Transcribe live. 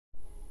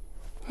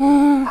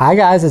Hi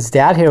guys, it's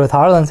Dad here with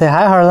Harlan. Say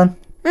hi, Harlan.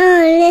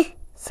 Hi.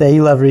 Say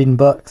you love reading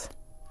books.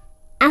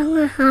 I want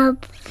to have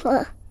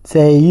fun.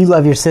 Say you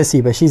love your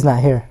sissy, but she's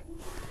not here.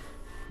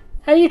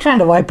 Are you trying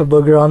to wipe a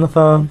booger on the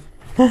phone?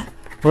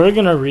 We're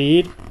gonna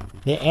read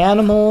The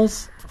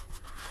Animals,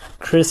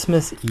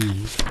 Christmas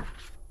Eve.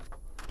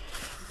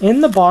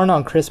 In the barn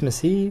on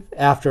Christmas Eve,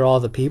 after all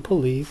the people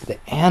leave, the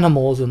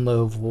animals in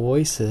low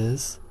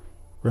voices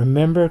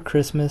remember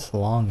Christmas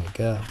long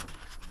ago.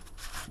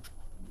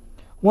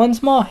 One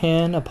small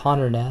hen upon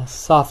her nest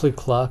softly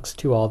clucks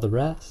to all the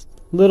rest.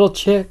 Little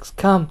chicks,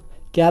 come,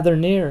 gather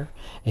near,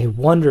 a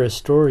wondrous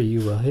story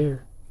you will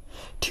hear.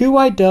 Two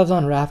white doves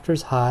on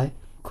rafters high,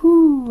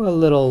 coo, a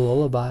little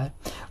lullaby.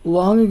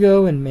 Long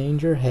ago in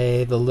manger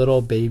hay, the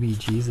little baby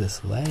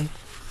Jesus lay.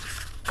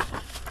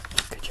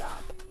 Good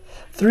job.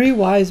 Three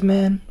wise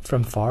men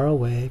from far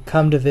away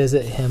come to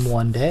visit him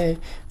one day,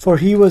 for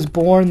he was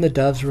born, the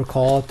doves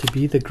recall, to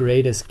be the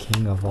greatest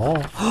king of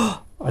all.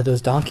 Are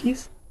those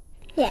donkeys?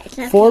 Yes.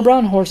 Okay. Four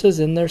brown horses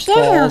in their stalls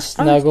Yeah,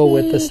 snuggle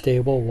with the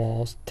stable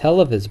walls,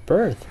 tell of his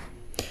birth.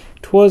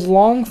 'Twas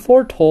long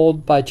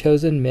foretold by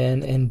chosen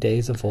men in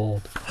days of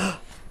old.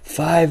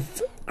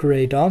 5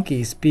 gray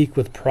donkeys speak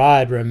with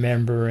pride,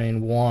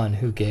 remembering one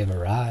who gave a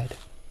ride.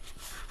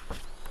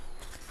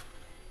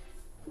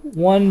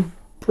 One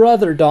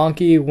brother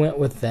donkey went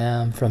with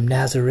them from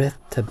Nazareth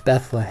to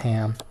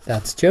Bethlehem.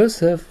 That's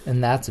Joseph,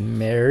 and that's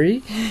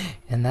Mary,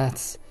 and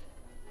that's...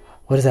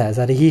 What is that? Is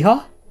that a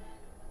hee-haw?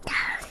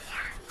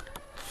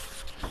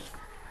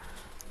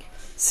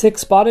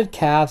 6 spotted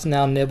calves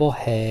now nibble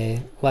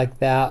hay, like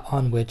that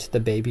on which the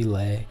baby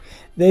lay.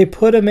 They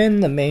put him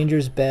in the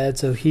manger's bed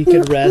so he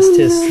could rest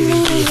his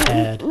sleepy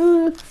head.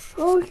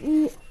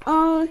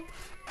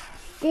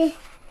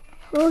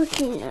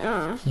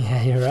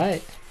 Yeah, you're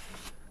right.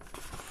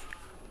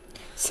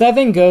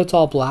 7 goats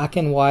all black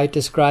and white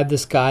describe the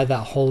sky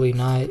that holy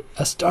night.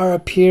 A star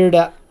appeared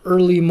at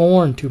early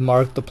morn to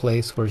mark the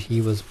place where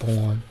he was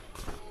born.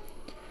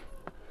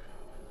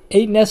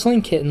 8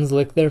 nestling kittens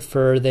lick their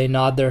fur, they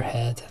nod their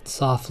heads and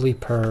softly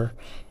purr,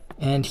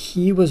 and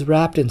he was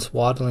wrapped in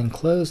swaddling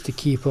clothes to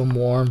keep him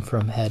warm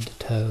from head to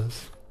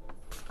toes.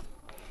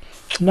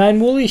 9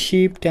 woolly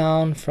sheep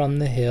down from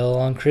the hill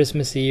on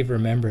Christmas Eve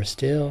remember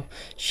still.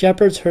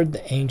 Shepherds heard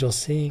the angels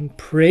sing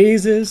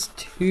praises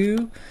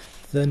to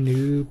the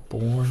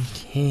newborn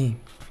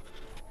King.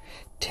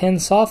 10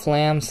 soft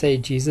lambs say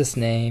Jesus'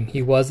 name,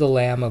 he was the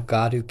Lamb of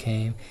God who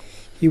came.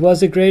 He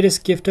was the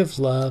greatest gift of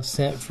love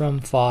sent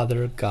from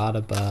Father God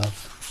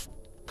above.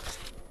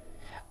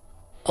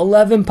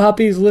 11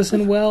 puppies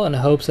listen well in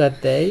hopes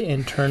that they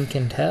in turn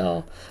can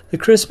tell the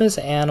Christmas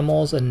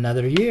animals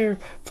another year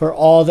for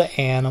all the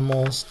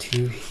animals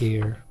to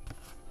hear.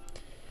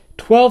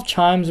 12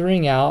 chimes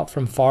ring out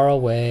from far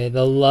away,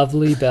 the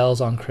lovely bells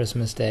on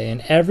Christmas Day,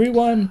 and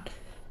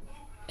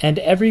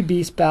every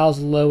beast bows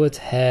low its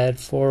head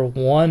for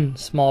one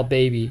small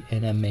baby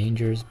in a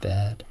manger's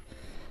bed.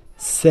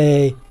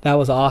 Say, that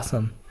was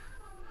awesome.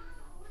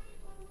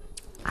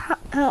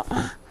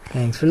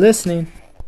 Thanks for listening.